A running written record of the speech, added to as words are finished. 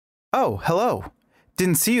Oh, hello.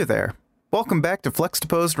 Didn't see you there. Welcome back to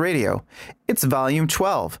Flexdeposed Radio. It's Volume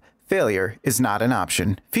 12, Failure is Not an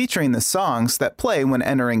Option, featuring the songs that play when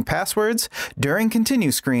entering passwords, during continue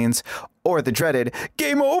screens, or the dreaded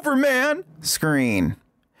Game Over, Man screen.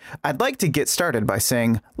 I'd like to get started by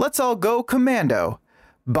saying, let's all go commando.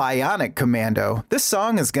 Bionic Commando. This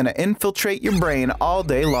song is going to infiltrate your brain all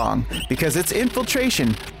day long because it's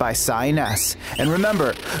Infiltration by Cy Ness. And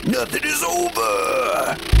remember, nothing is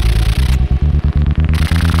over!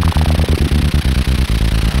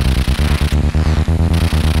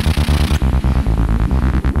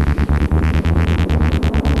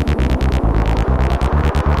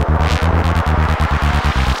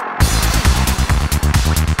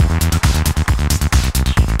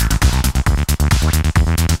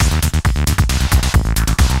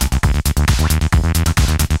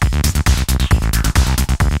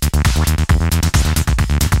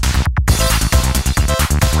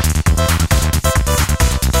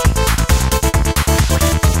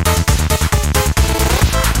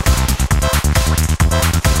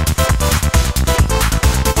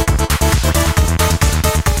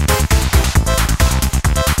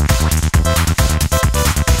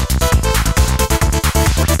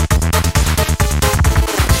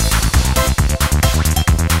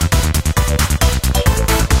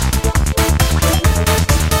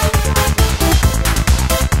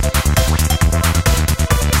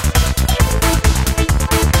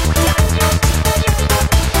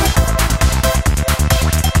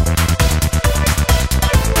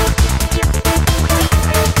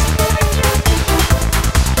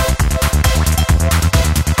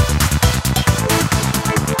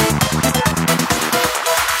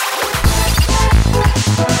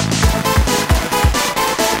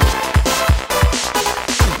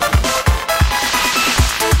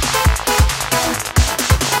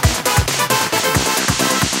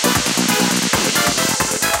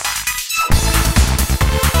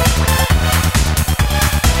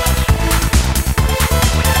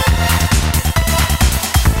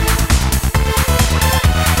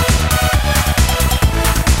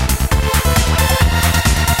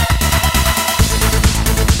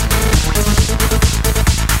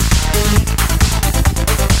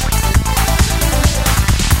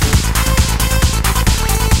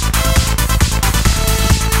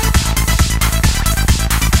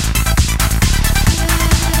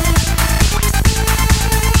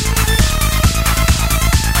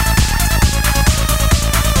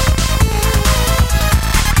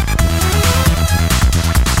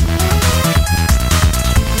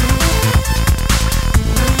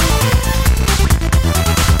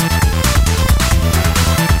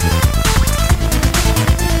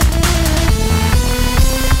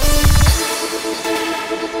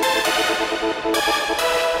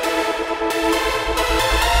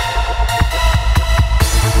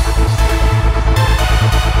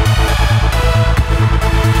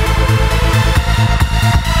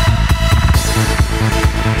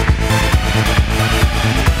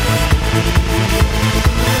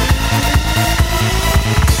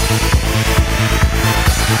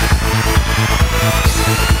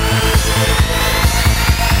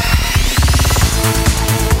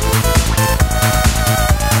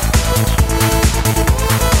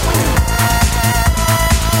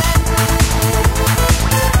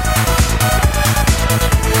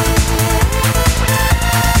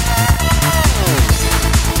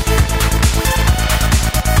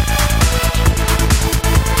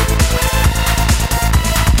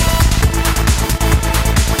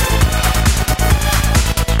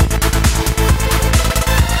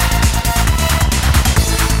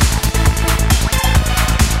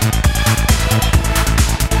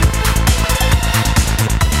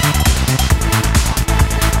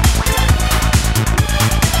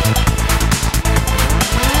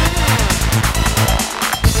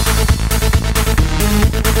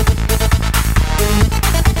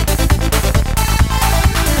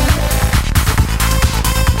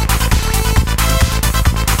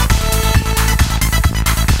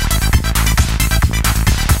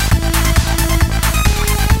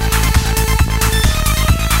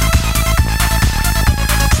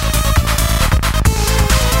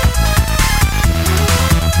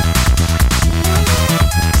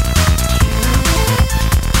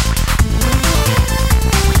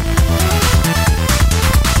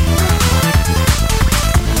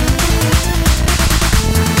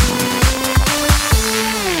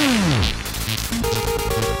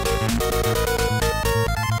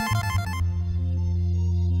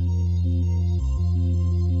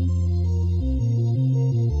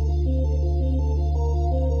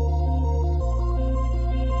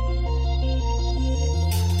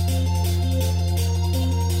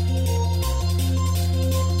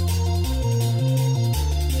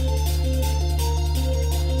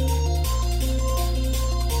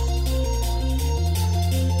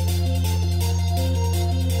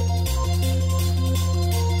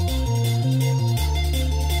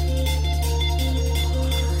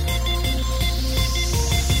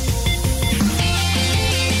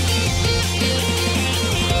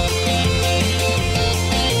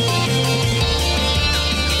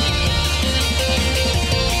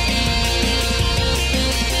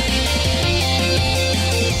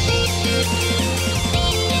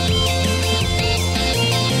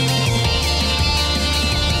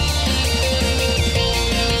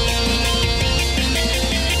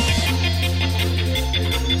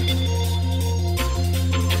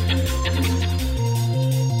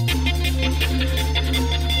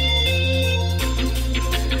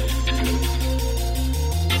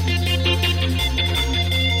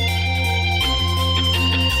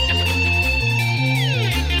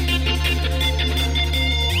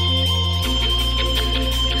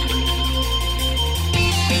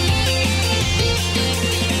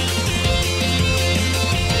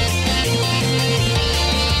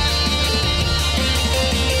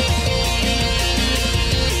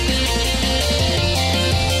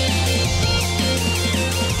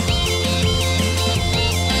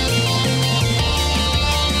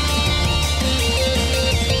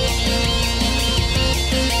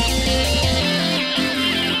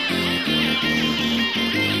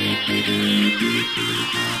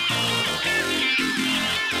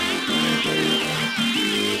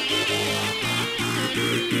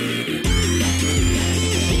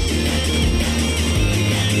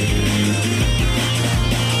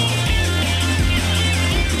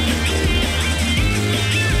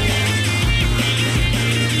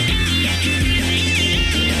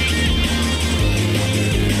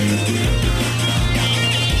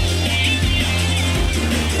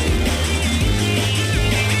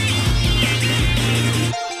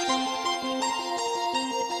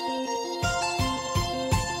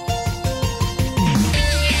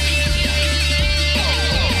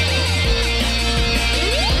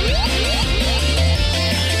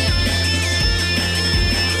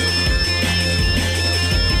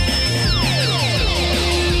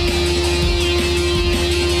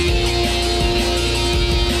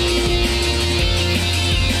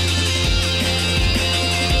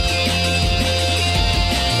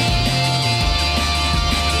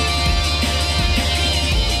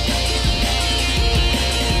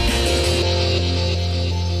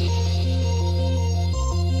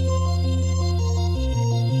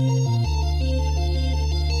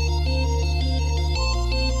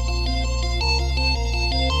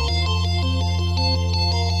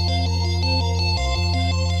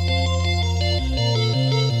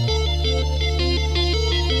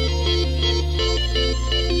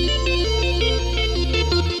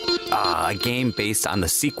 a game based on the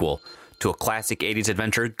sequel to a classic 80s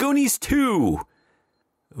adventure, Goonies 2.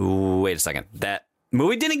 Wait a second, that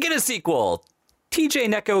movie didn't get a sequel. TJ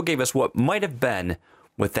Neko gave us what might have been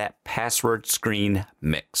with that password screen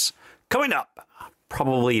mix. Coming up,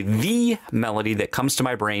 probably the melody that comes to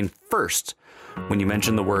my brain first when you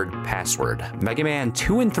mention the word password. Mega Man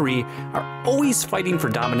 2 and 3 are always fighting for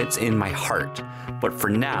dominance in my heart. But for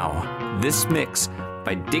now, this mix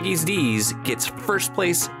by Diggy's D's gets first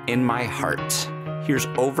place in my heart. Here's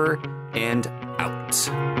Over and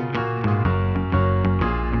Out.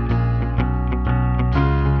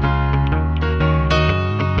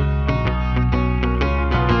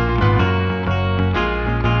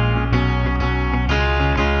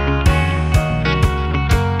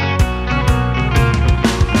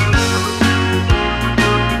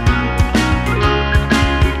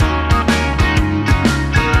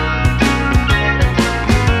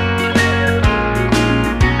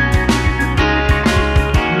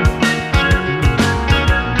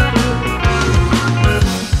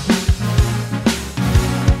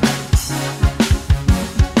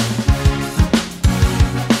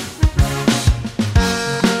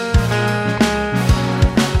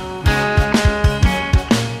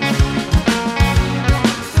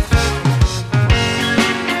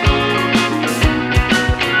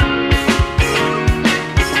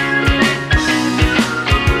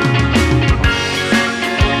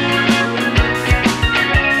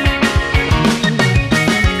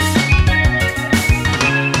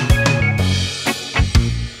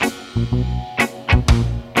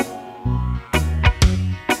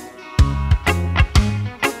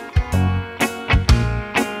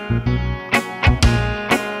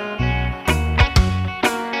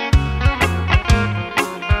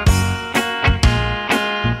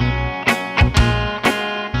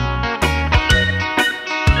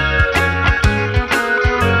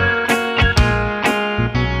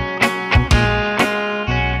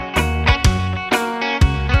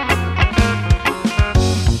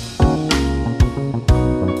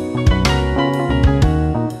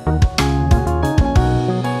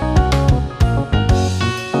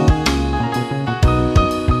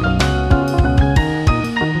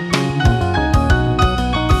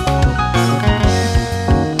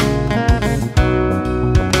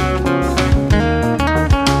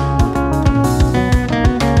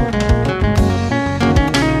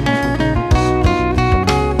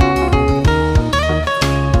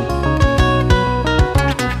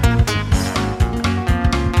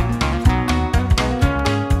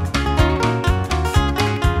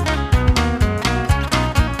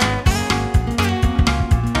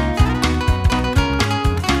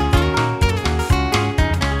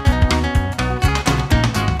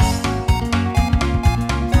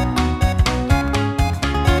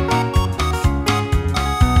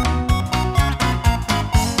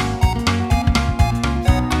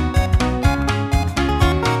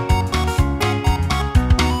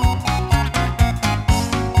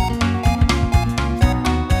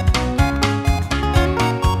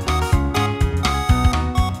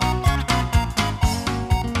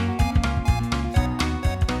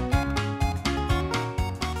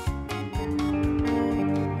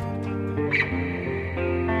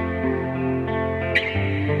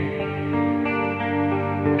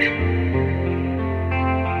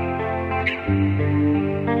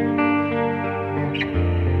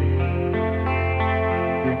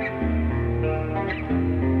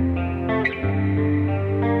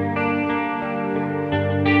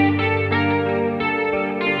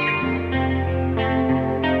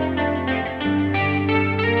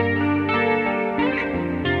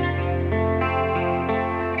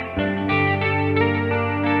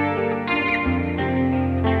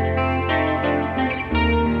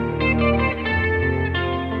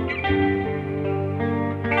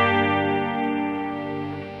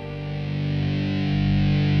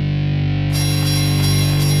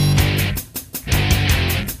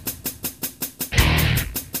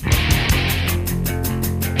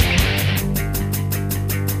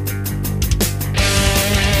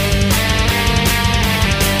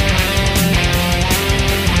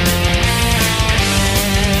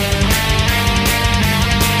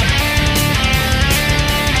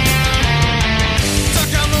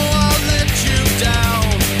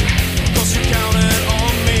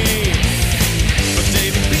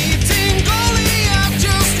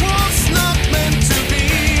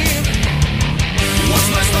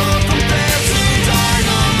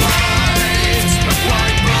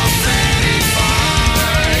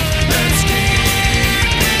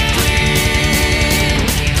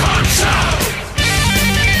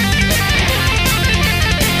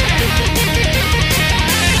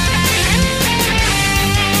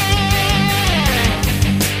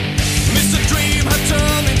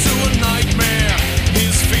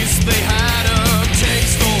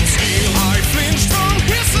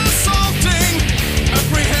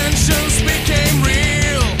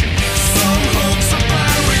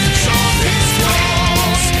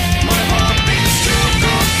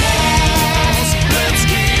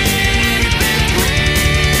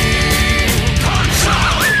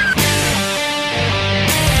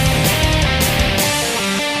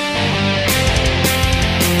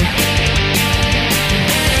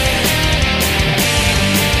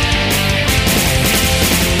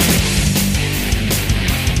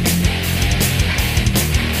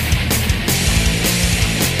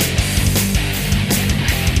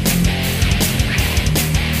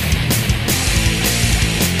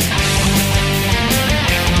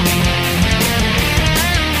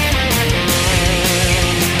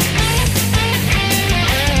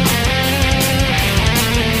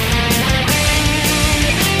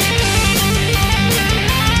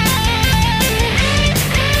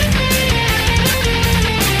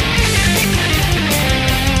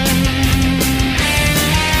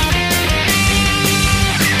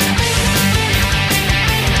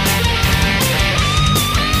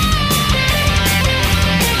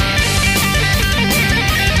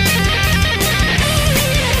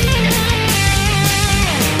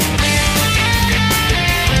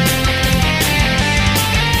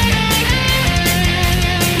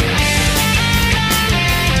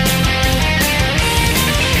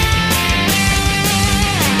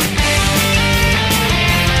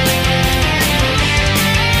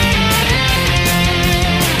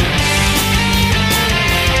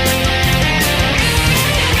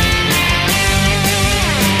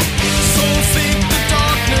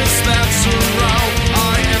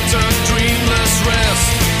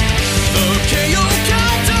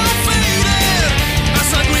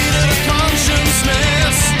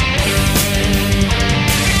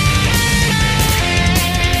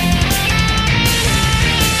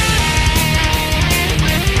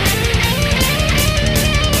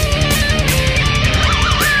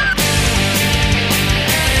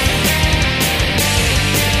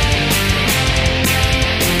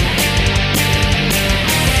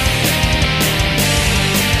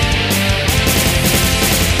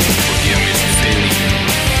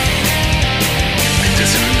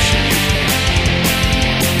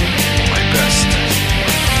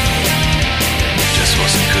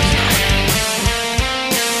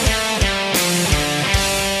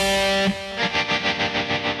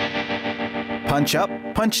 Punch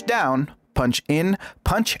Up, Punch Down, Punch In,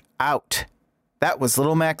 Punch Out. That was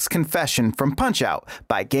Little Mac's Confession from Punch Out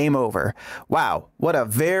by Game Over. Wow, what a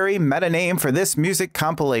very meta name for this music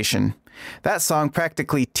compilation. That song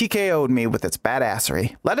practically TKO'd me with its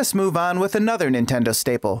badassery. Let us move on with another Nintendo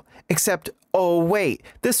staple. Except, oh wait,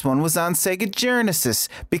 this one was on Sega Genesis,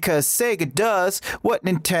 because Sega does what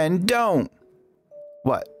Nintendo don't.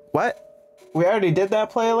 What? We already did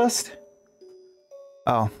that playlist?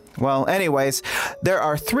 Oh, well, anyways, there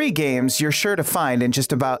are 3 games you're sure to find in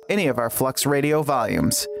just about any of our Flux Radio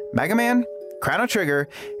volumes. Mega Man, Chrono Trigger,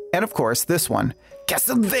 and of course this one,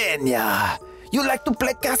 Castlevania. You like to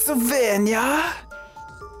play Castlevania?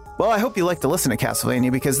 Well, I hope you like to listen to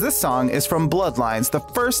Castlevania because this song is from Bloodlines, the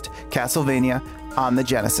first Castlevania on the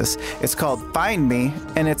Genesis. It's called Find Me,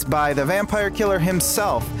 and it's by the vampire killer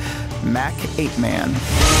himself, Mac 8-Man.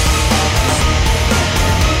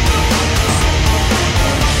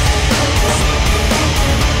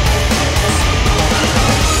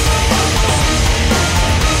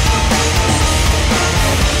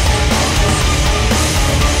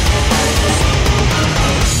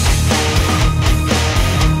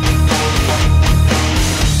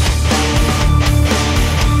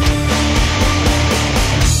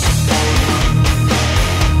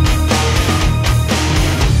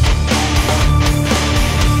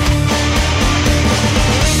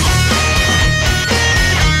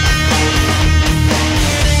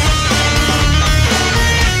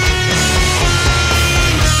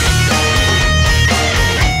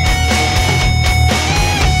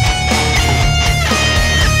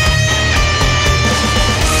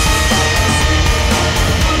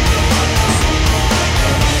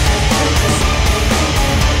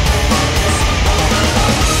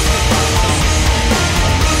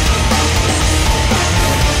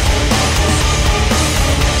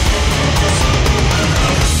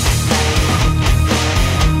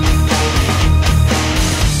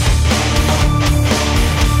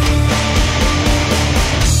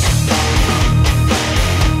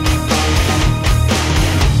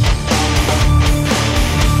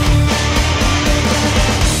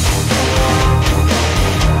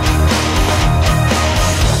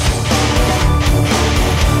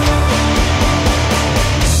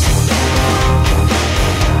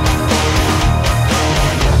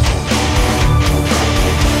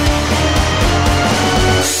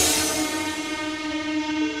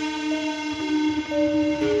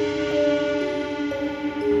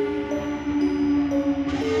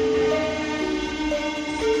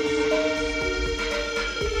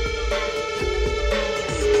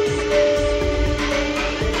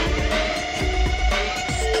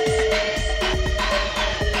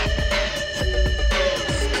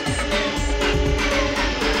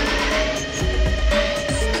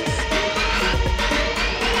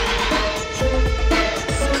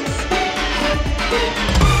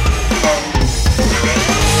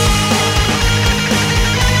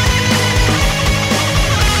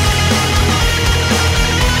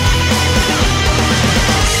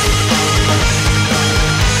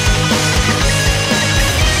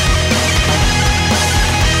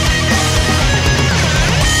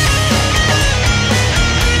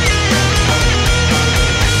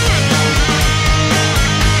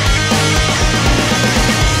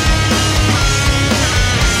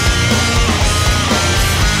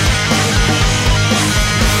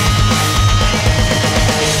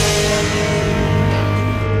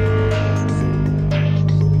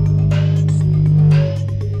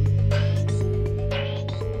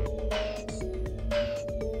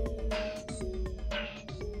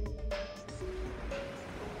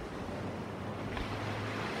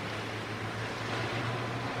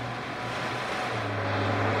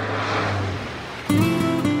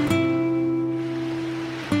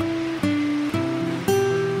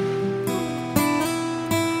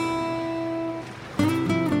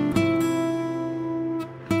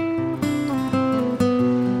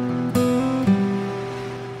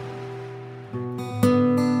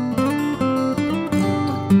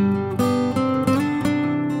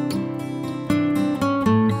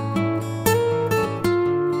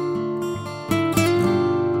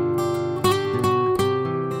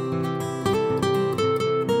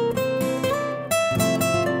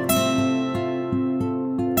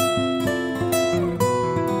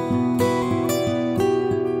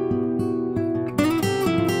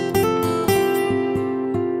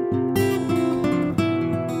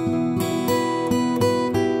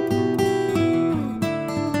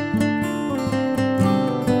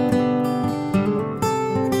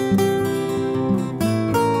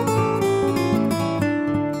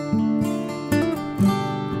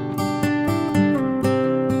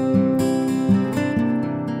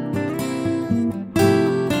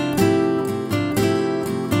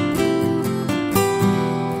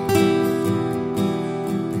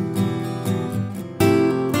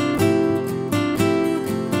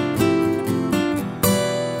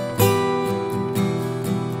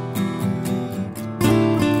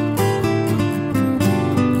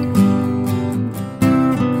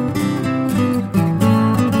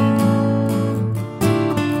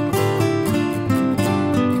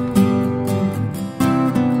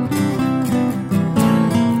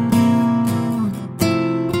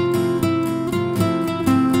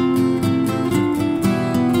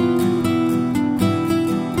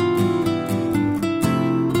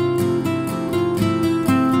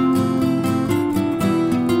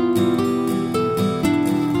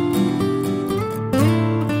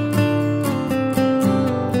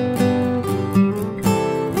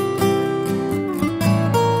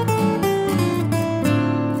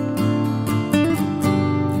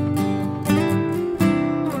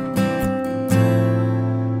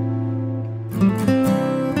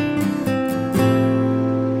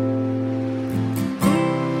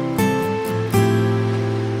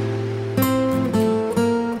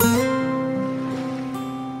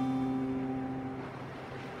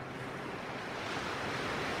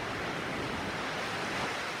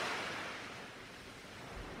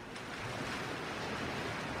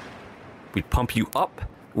 We'd pump you up,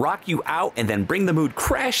 rock you out, and then bring the mood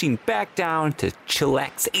crashing back down to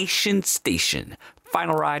Chillaxation Station.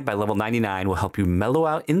 Final Ride by Level 99 will help you mellow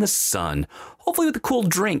out in the sun, hopefully with a cool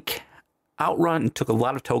drink. Outrun took a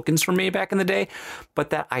lot of tokens from me back in the day, but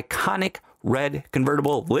that iconic red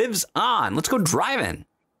convertible lives on. Let's go driving.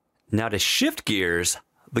 Now to shift gears,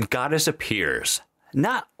 the goddess appears.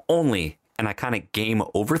 Not only an iconic game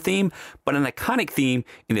over theme, but an iconic theme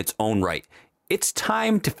in its own right. It's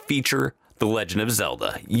time to feature The Legend of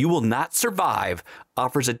Zelda. You Will Not Survive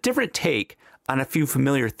offers a different take on a few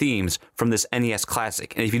familiar themes from this NES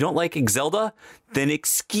classic. And if you don't like Zelda, then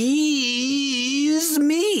excuse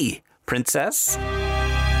me, princess.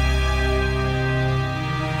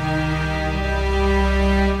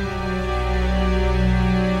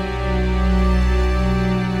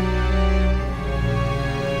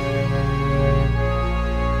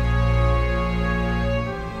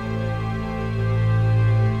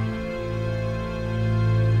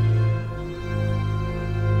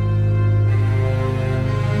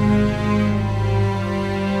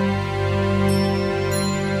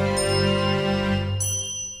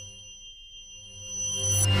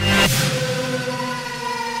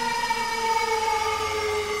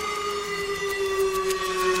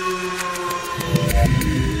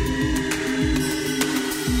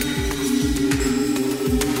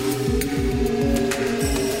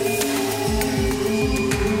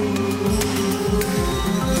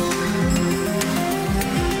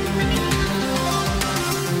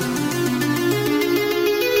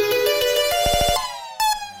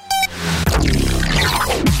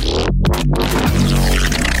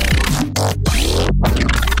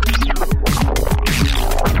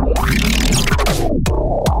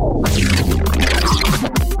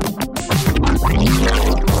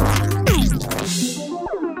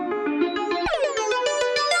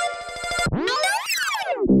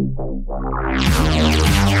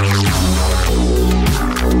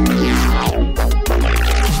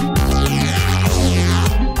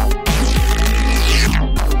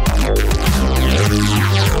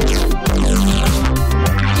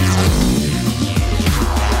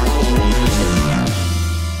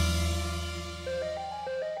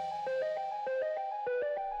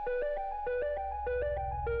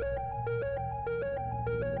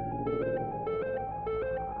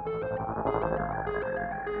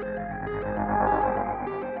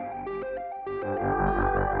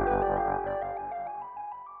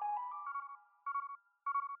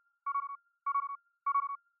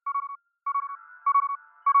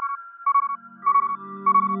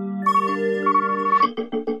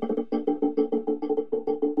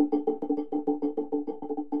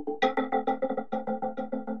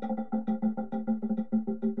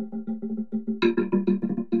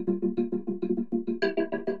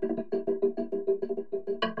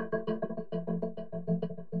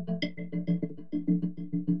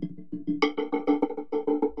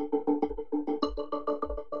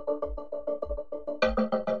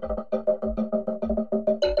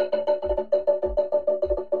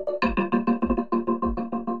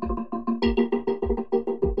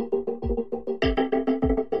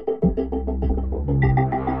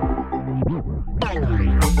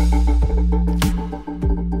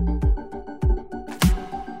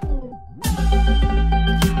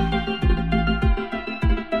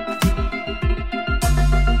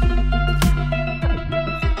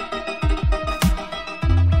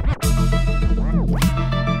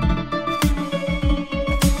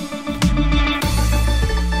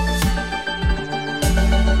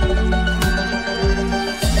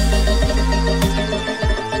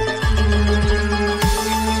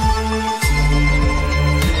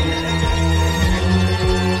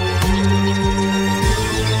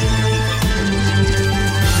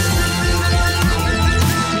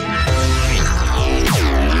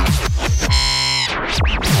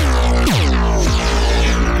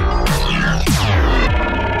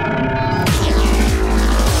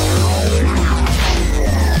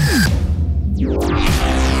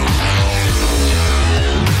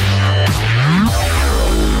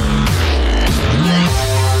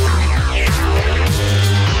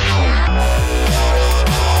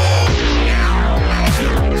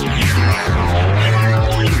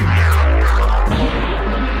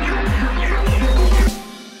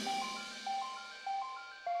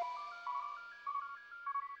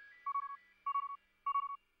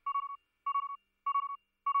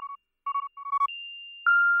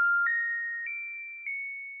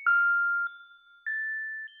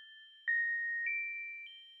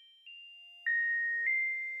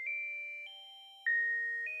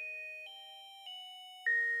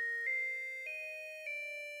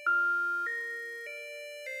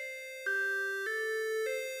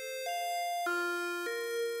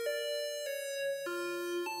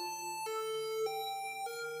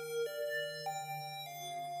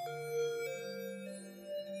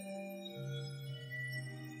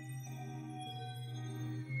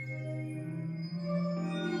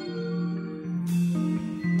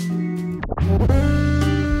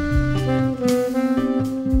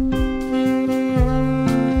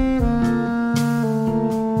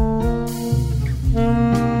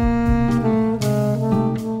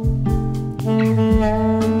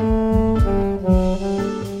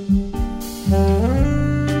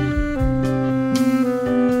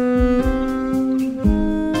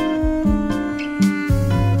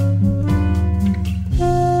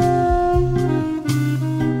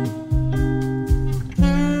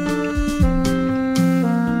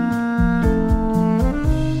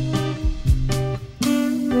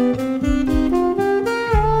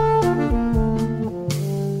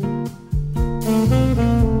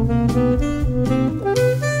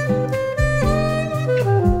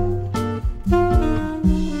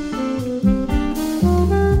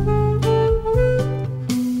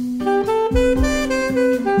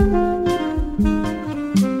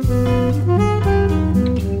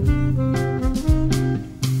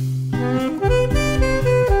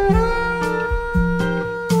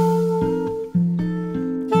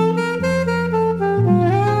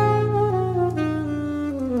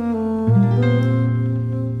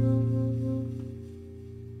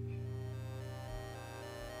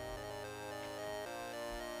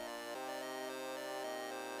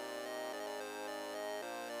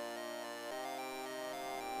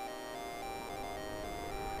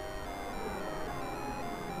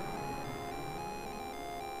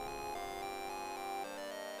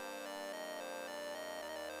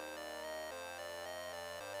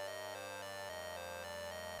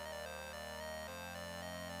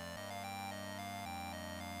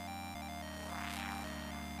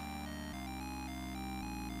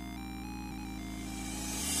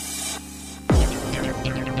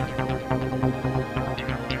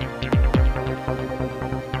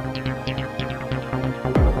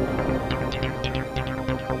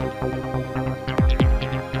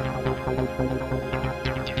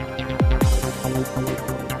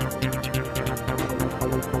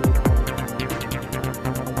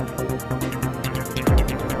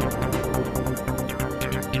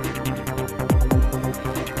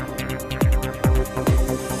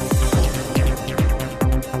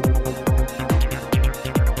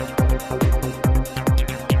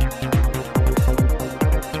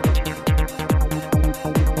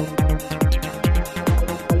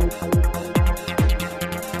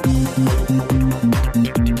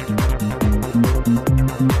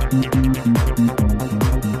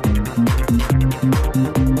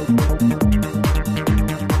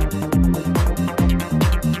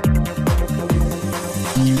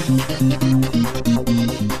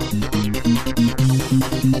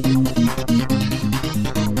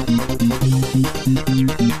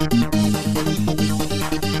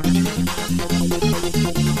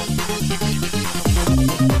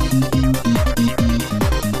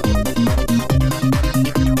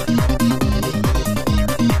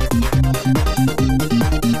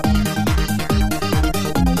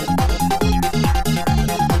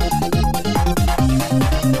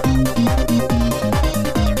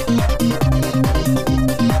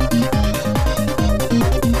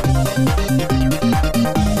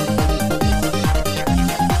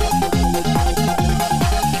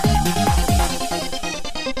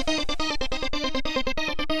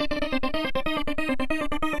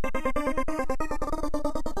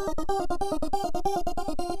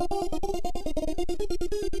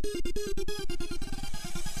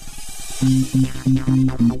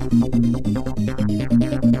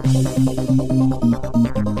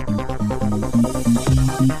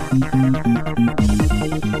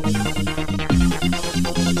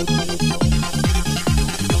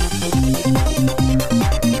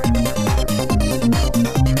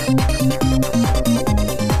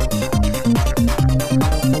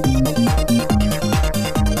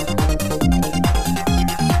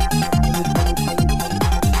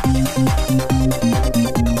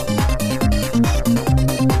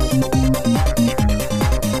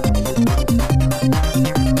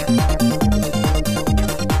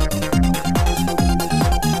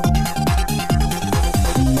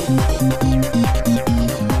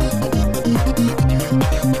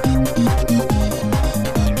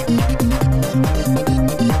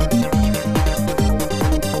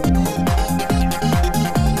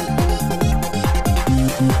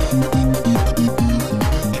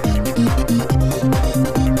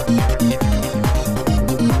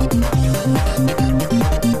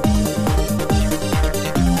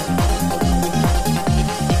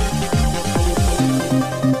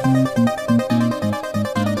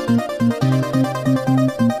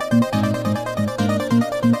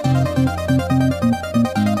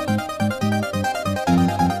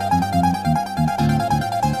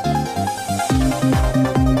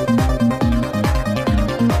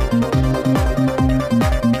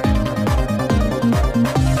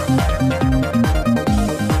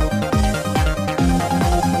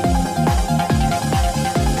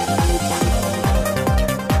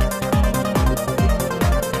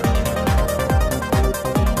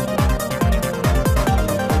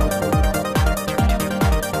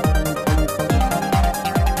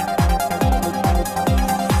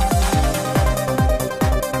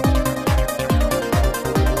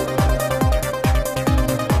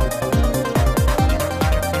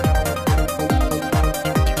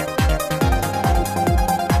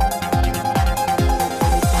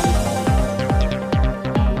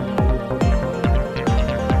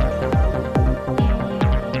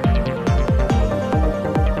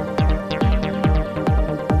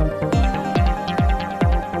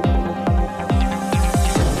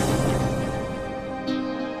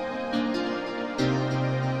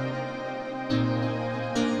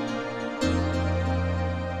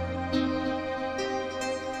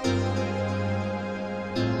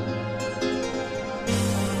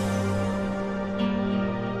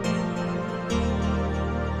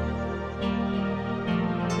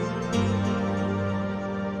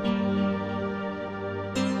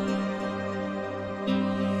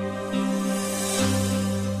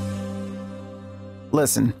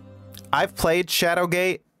 Listen, I've played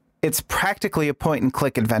Shadowgate. It's practically a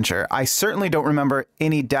point-and-click adventure. I certainly don't remember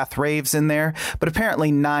any death raves in there, but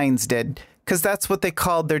apparently Nines did, because that's what they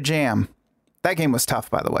called their jam. That game was tough,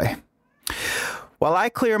 by the way. While I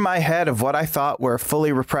clear my head of what I thought were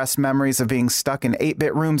fully repressed memories of being stuck in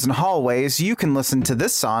 8-bit rooms and hallways, you can listen to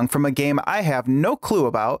this song from a game I have no clue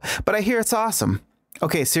about, but I hear it's awesome.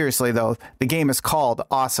 Okay, seriously though, the game is called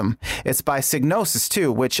Awesome. It's by Psygnosis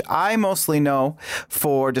 2, which I mostly know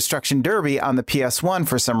for Destruction Derby on the PS1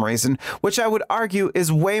 for some reason, which I would argue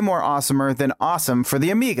is way more awesomer than Awesome for the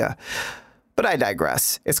Amiga. But I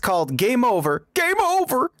digress. It's called Game Over,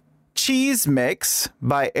 Cheese Mix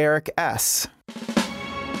by Eric S.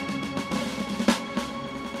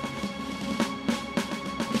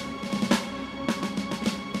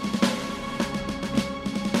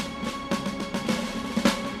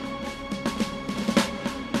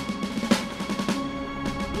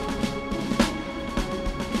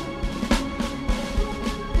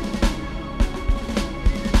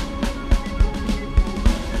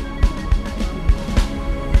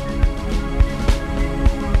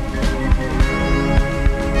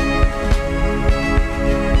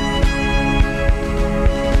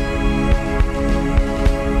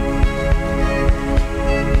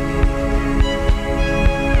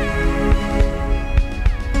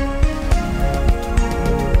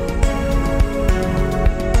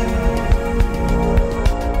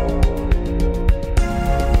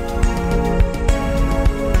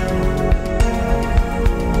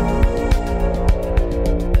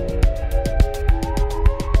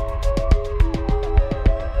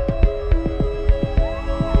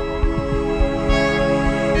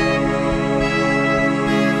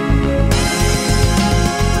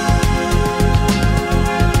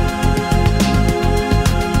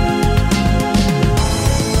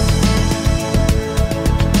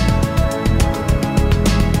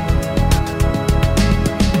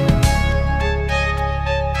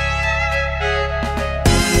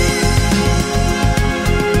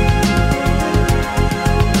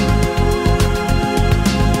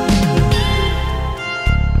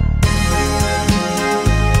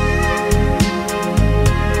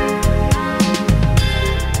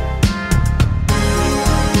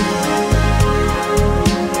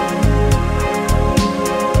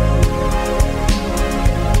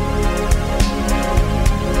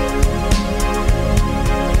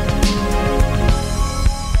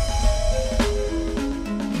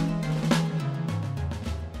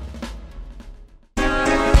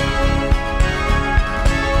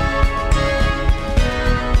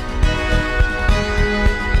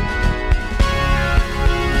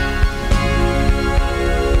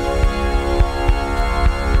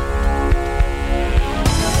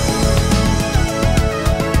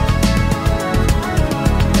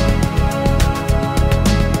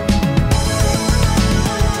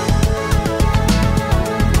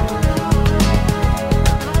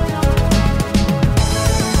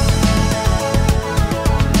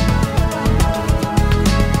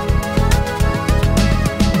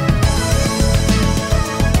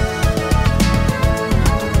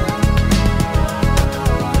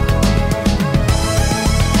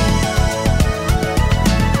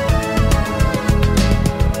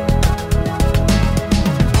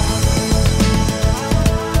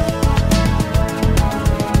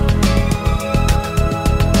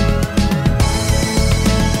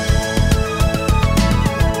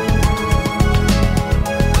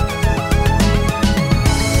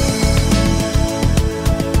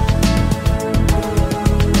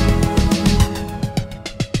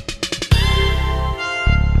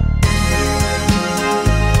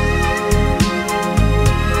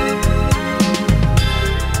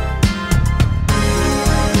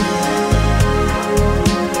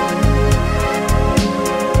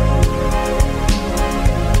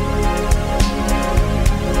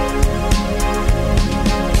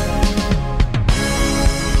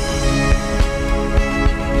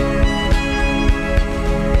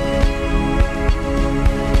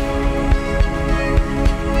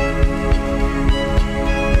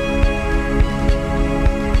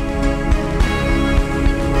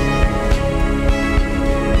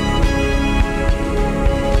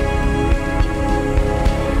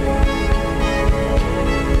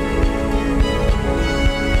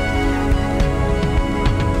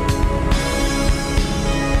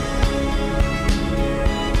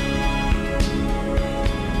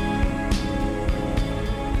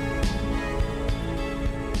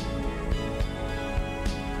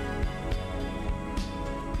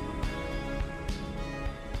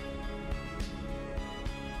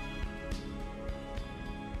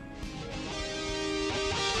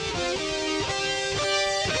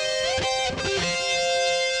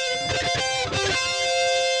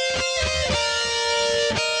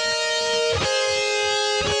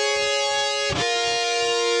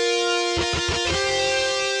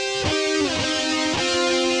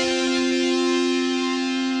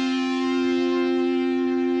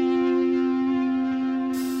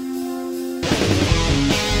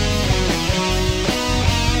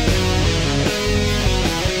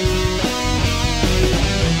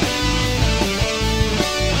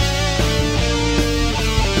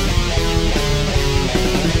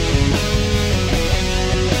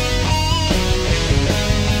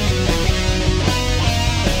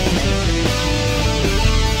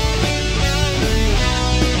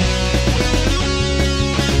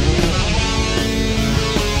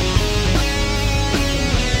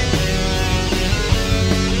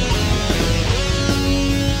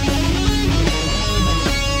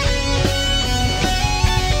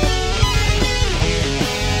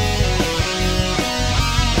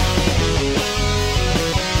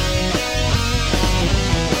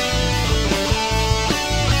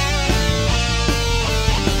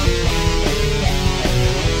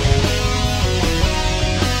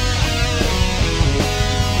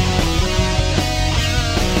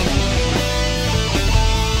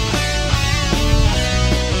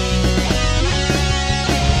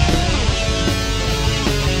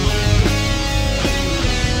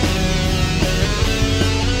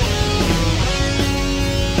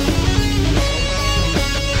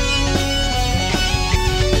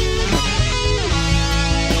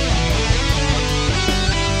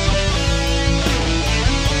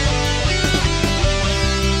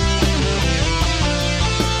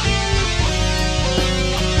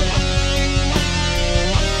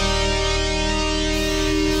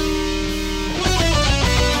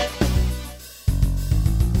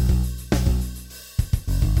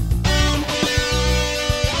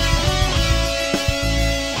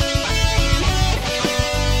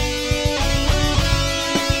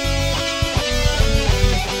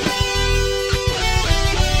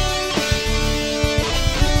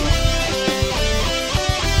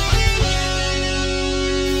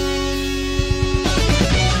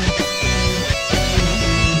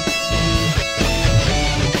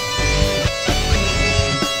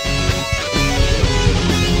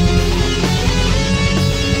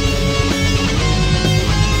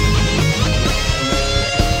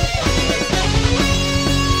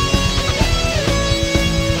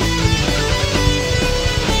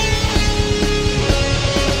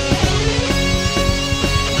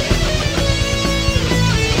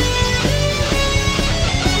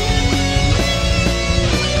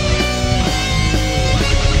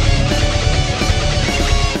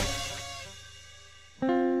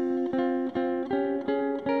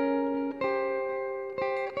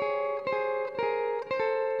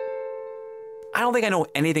 I don't think I know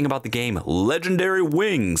anything about the game Legendary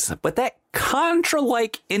Wings, but that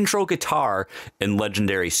Contra-like intro guitar and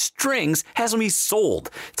Legendary Strings has me sold.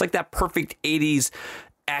 It's like that perfect 80s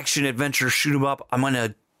action adventure shoot 'em up, I'm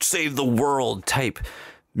gonna save the world type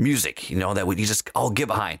music, you know, that you just all get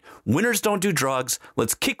behind. Winners don't do drugs,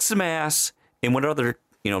 let's kick some ass, and what other,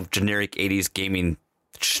 you know, generic 80s gaming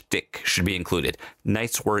shtick should be included.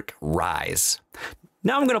 Nice work, Rise.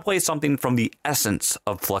 Now I'm going to play something from the essence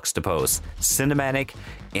of Fluxtapose, cinematic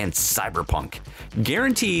and cyberpunk.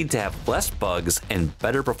 Guaranteed to have less bugs and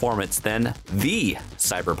better performance than the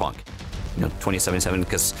Cyberpunk. You know, 2077,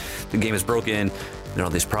 because the game is broken, there are all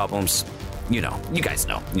these problems. You know, you guys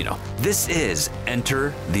know, you know. This is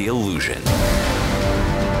Enter the Illusion.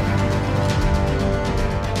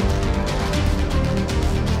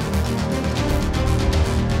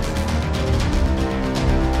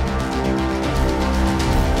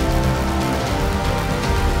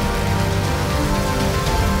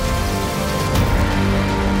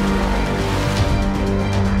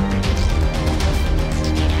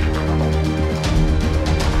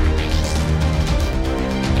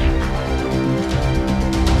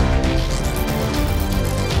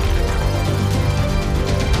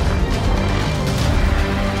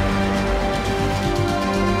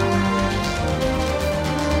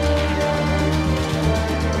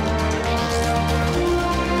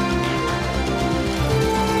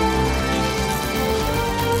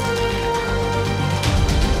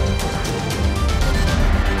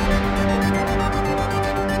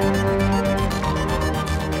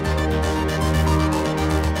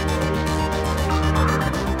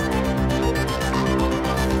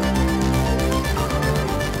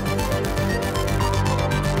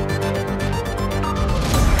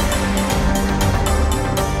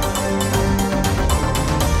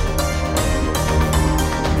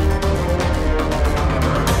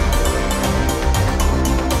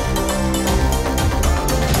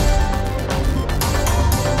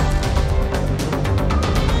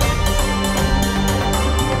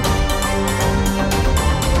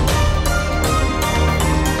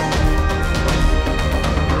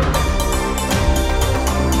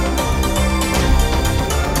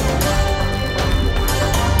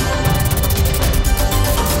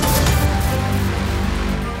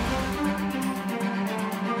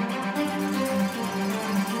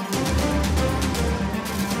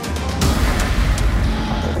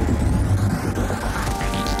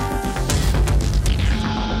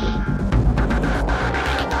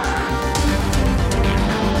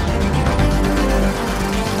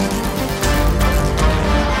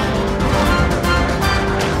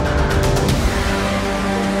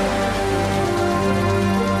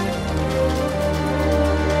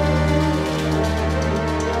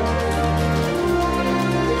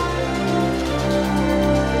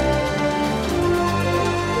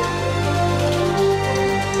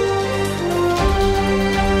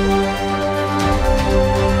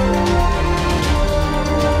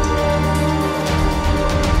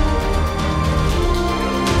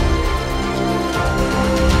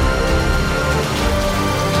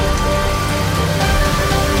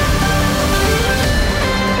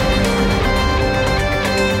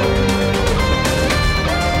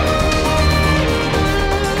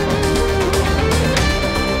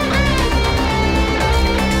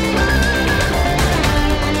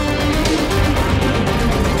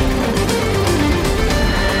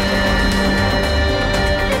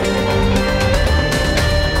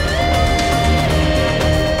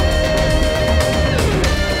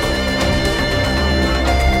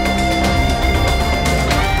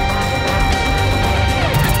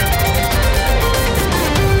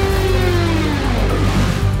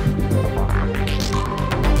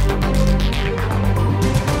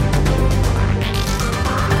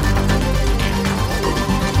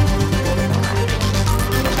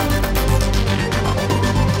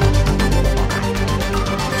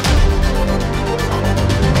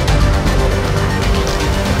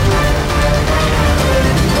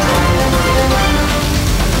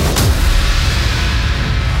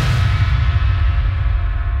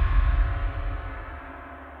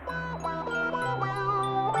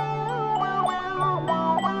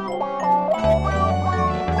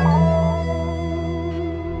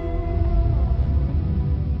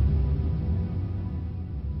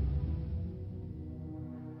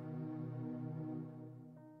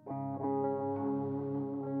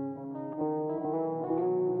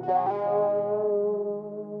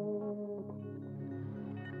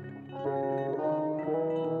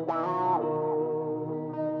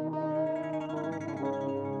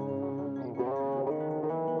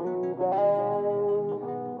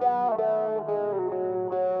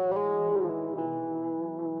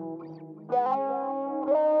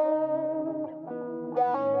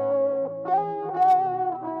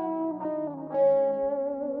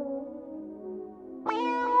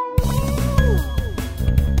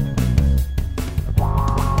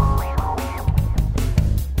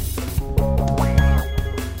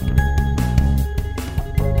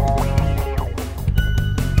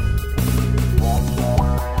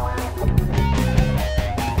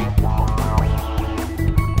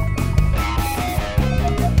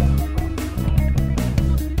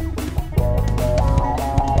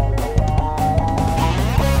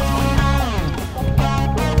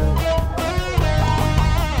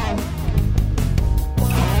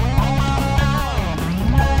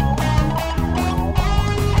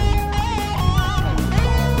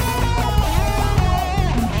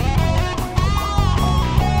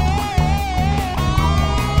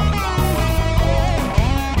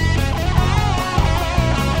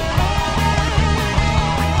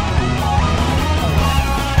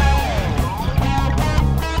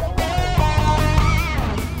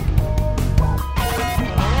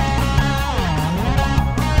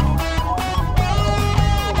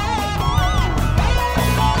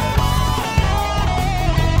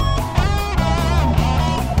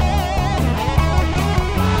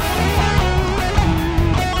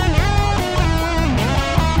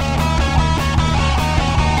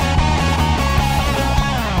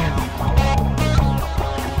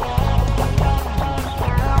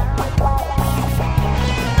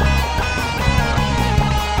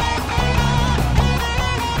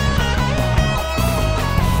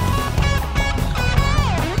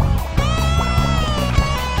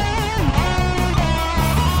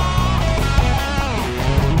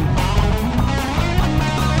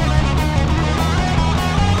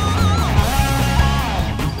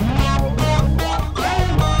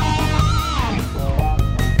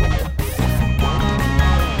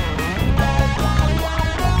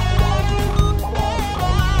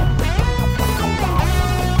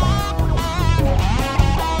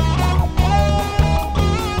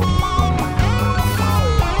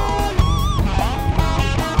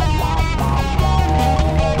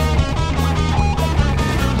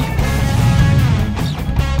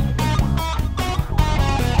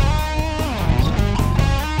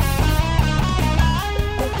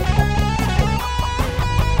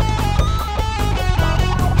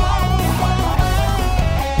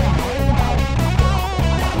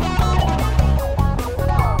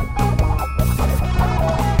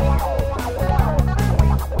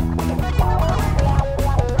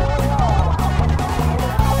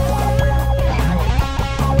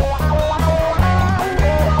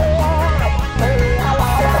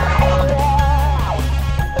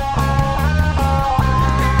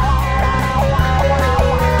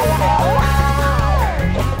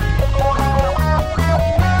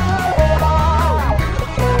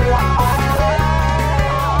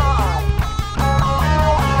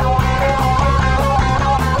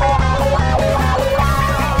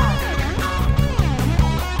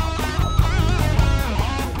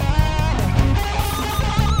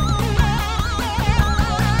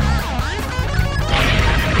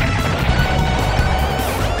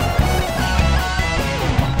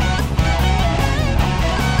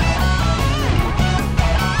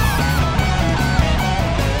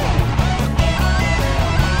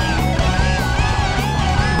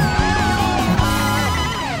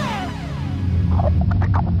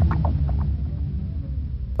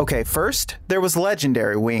 Okay, first, there was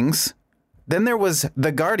Legendary Wings. Then there was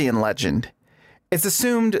the Guardian Legend. It's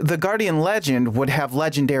assumed the Guardian Legend would have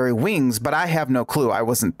legendary wings, but I have no clue. I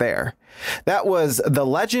wasn't there. That was The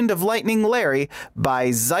Legend of Lightning Larry by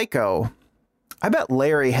Zyko. I bet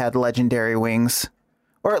Larry had legendary wings.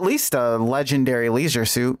 Or at least a legendary leisure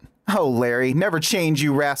suit. Oh, Larry, never change,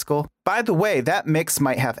 you rascal. By the way, that mix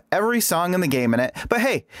might have every song in the game in it, but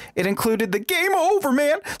hey, it included the game over,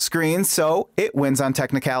 man screen, so it wins on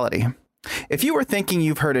technicality. If you were thinking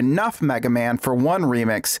you've heard enough Mega Man for one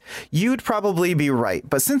remix, you'd probably be right.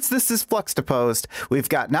 But since this is Fluxtaposed, we've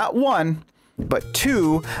got not one, but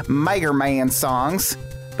two Mega Man songs.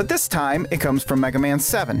 But this time, it comes from Mega Man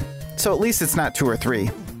 7, so at least it's not 2 or 3.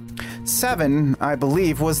 7, I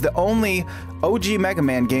believe, was the only OG Mega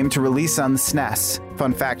Man game to release on the SNES.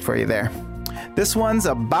 Fun fact for you there. This one's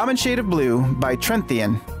A Bomb in Shade of Blue by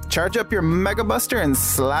Trenthian. Charge up your Mega Buster and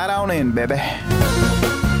slide on in, baby.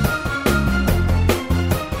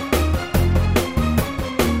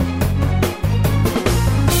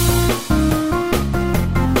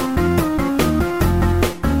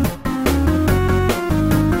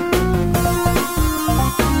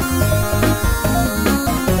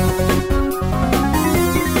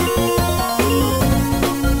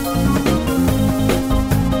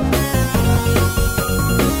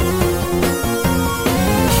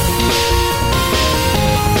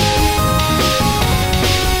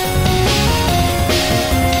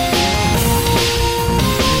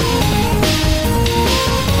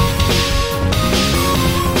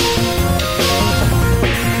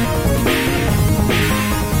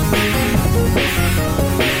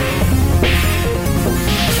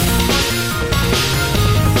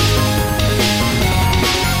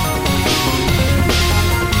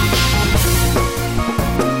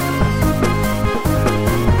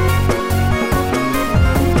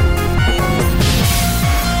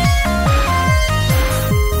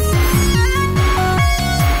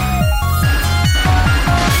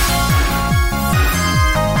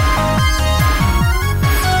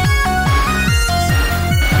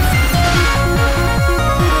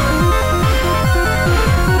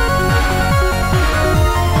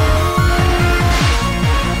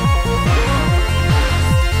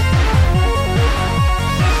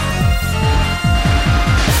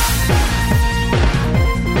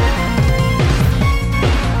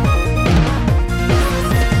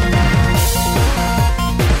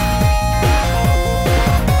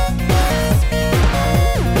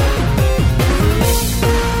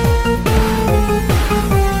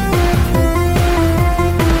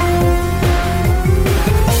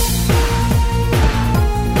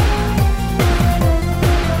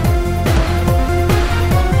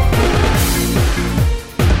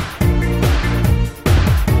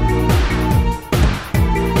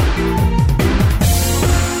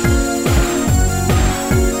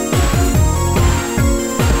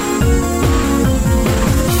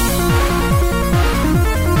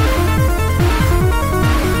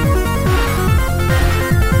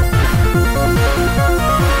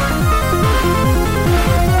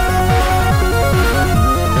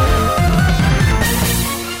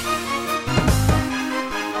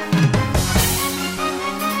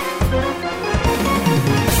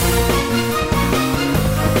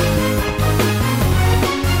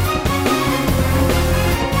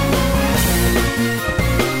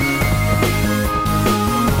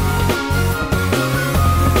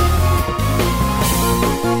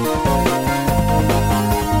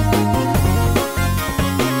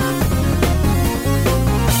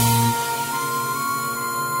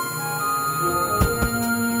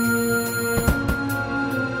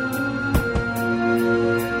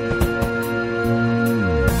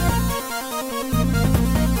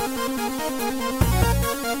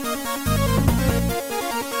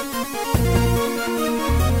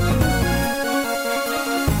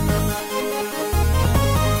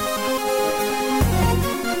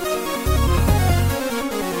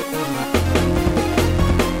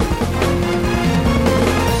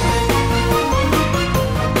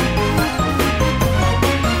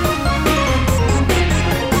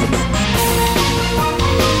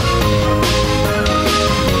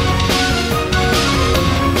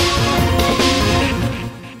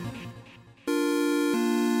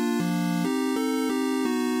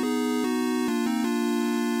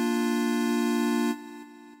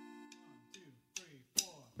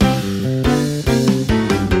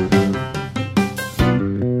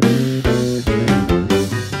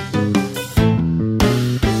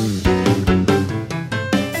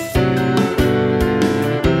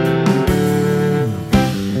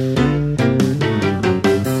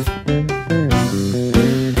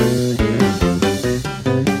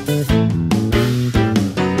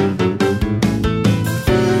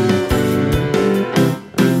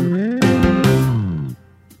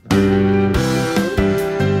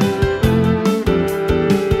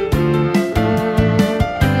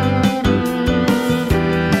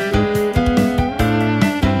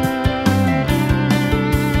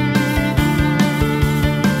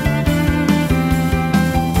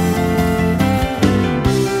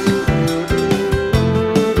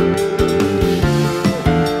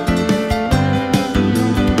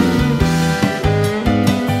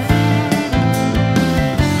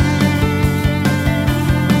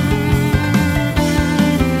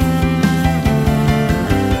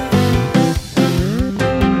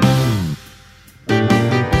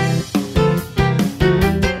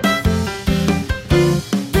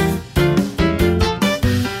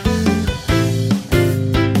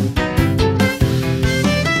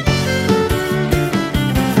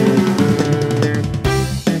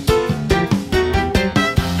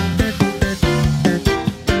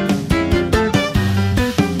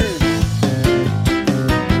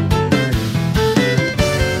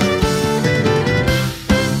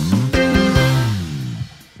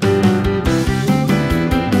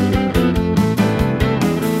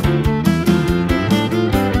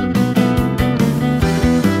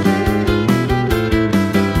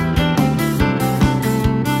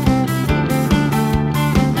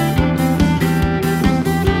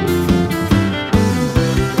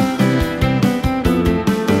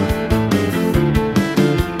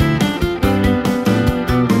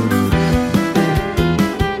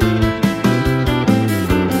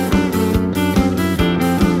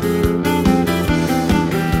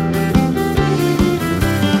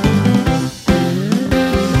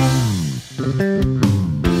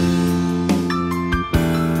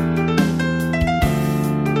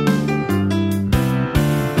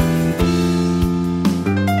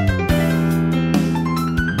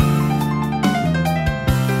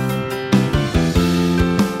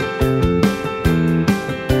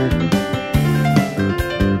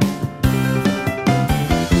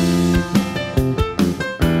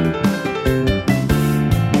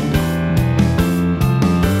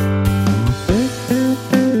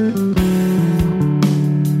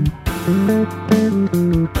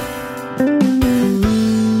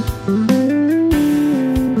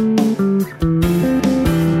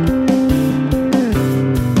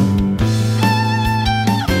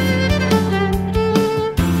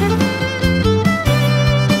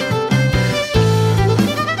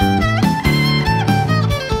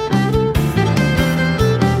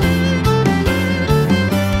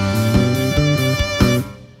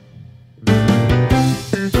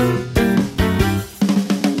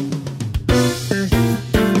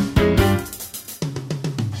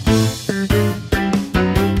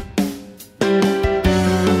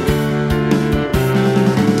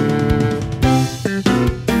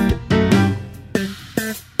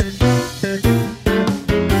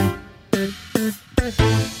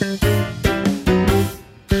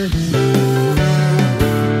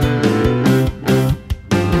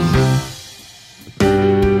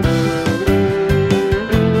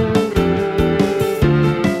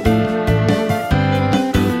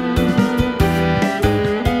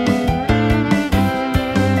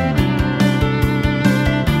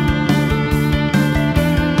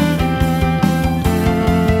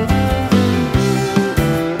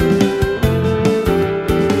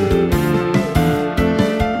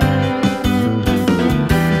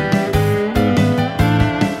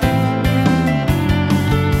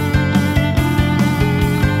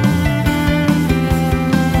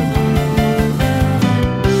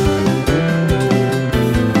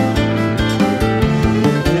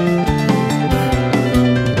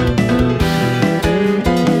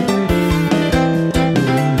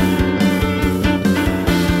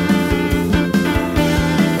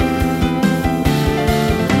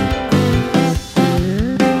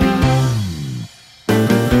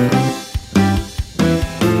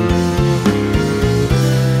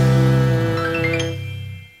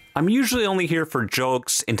 I'm usually only here for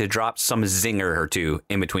jokes and to drop some zinger or two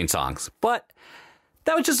in between songs, but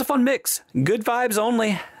that was just a fun mix. Good vibes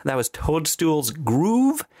only. That was Toadstool's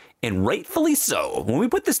Groove, and rightfully so. When we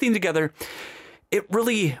put this theme together, it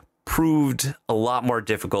really proved a lot more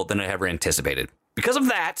difficult than I ever anticipated. Because of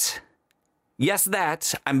that, yes,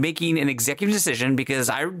 I'm making an executive decision because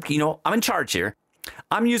I'm in charge here.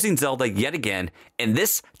 I'm using Zelda yet again, and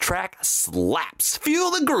this track slaps.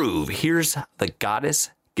 Feel the groove. Here's The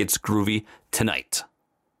Goddess Gets Groovy Tonight.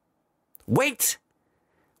 Wait.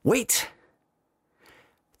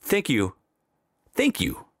 Thank you,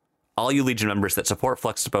 all you Legion members that support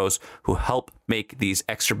Flextipose, who help make these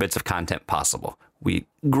extra bits of content possible. We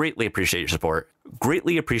greatly appreciate your support.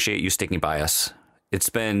 Greatly appreciate you sticking by us. It's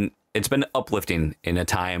been uplifting in a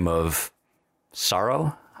time of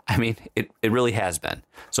sorrow. I mean, it really has been.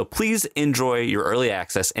 So please enjoy your early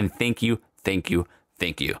access, and thank you.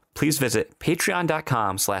 Please visit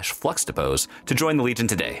patreon.com/Fluxtipose to join the Legion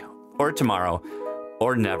today, or tomorrow,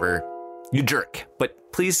 or never. You jerk.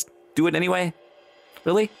 But please do it anyway.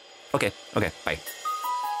 Really? Okay, bye.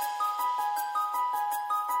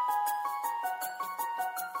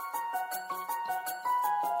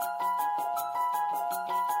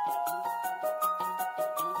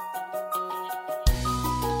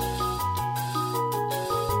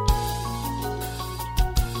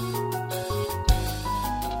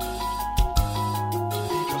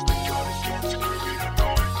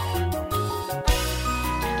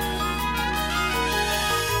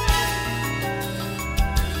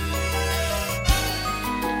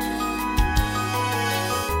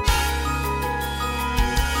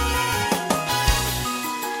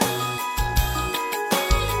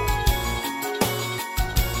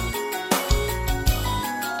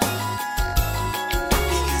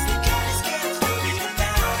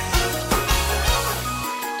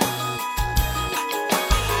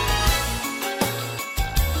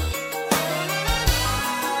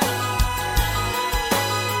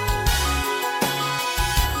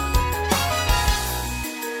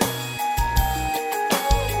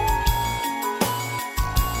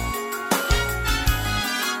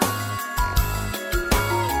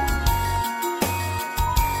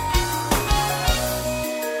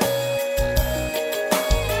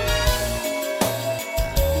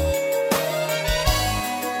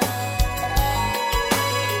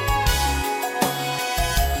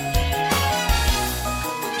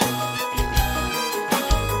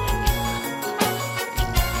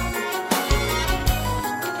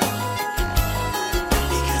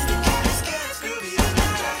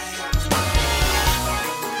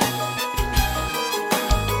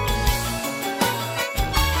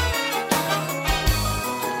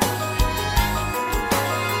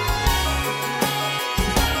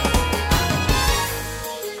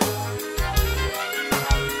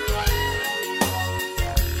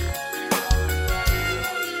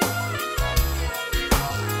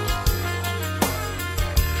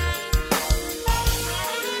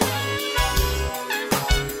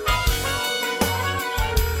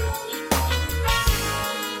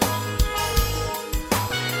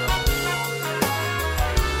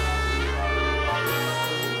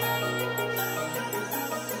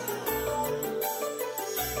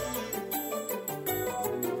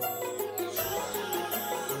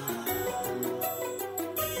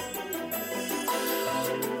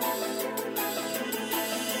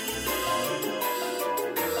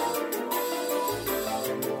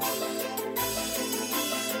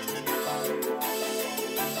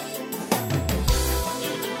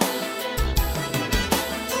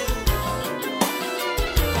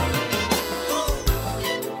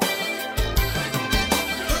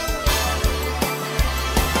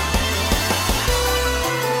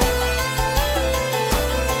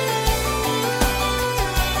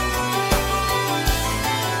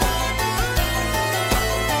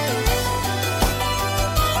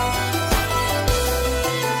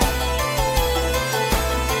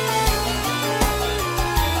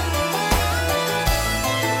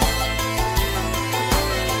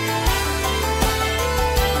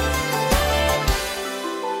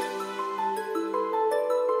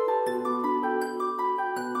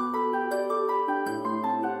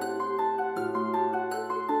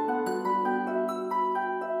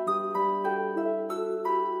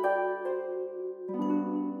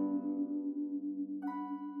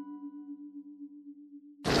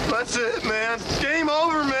 That's it, man. Game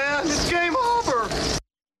over, man. It's game